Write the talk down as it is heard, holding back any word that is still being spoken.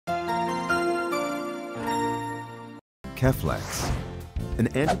Keflex, an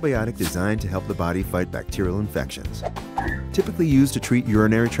antibiotic designed to help the body fight bacterial infections. Typically used to treat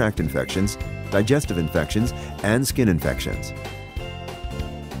urinary tract infections, digestive infections, and skin infections.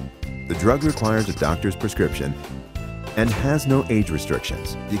 The drug requires a doctor's prescription and has no age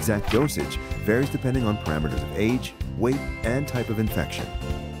restrictions. The exact dosage varies depending on parameters of age, weight, and type of infection.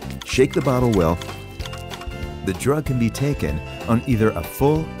 Shake the bottle well. The drug can be taken on either a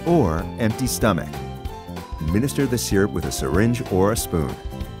full or empty stomach. Administer the syrup with a syringe or a spoon.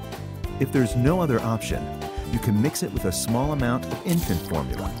 If there's no other option, you can mix it with a small amount of infant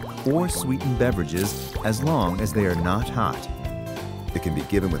formula or sweetened beverages as long as they are not hot. It can be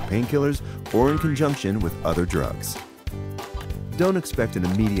given with painkillers or in conjunction with other drugs. Don't expect an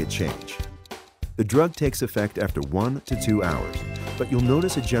immediate change. The drug takes effect after 1 to 2 hours, but you'll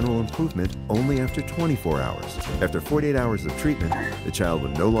notice a general improvement only after 24 hours. After 48 hours of treatment, the child will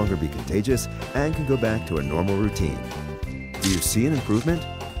no longer be contagious and can go back to a normal routine. Do you see an improvement?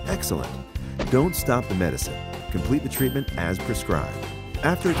 Excellent. Don't stop the medicine. Complete the treatment as prescribed.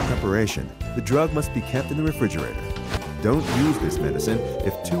 After its preparation, the drug must be kept in the refrigerator. Don't use this medicine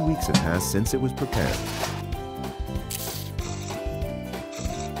if 2 weeks have passed since it was prepared.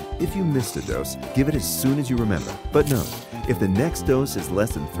 If you missed a dose, give it as soon as you remember. But note, if the next dose is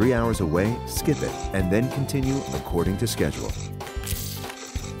less than 3 hours away, skip it and then continue according to schedule.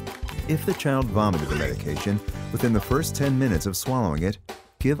 If the child vomited the medication within the first 10 minutes of swallowing it,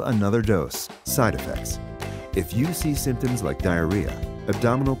 give another dose. Side effects. If you see symptoms like diarrhea,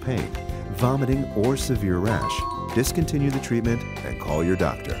 abdominal pain, vomiting, or severe rash, discontinue the treatment and call your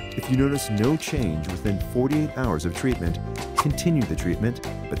doctor. If you notice no change within 48 hours of treatment, continue the treatment,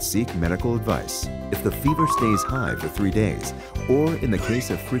 but seek medical advice. If the fever stays high for 3 days, or in the case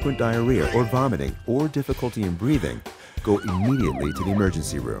of frequent diarrhea or vomiting or difficulty in breathing, go immediately to the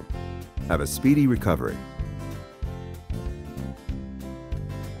emergency room. Have a speedy recovery.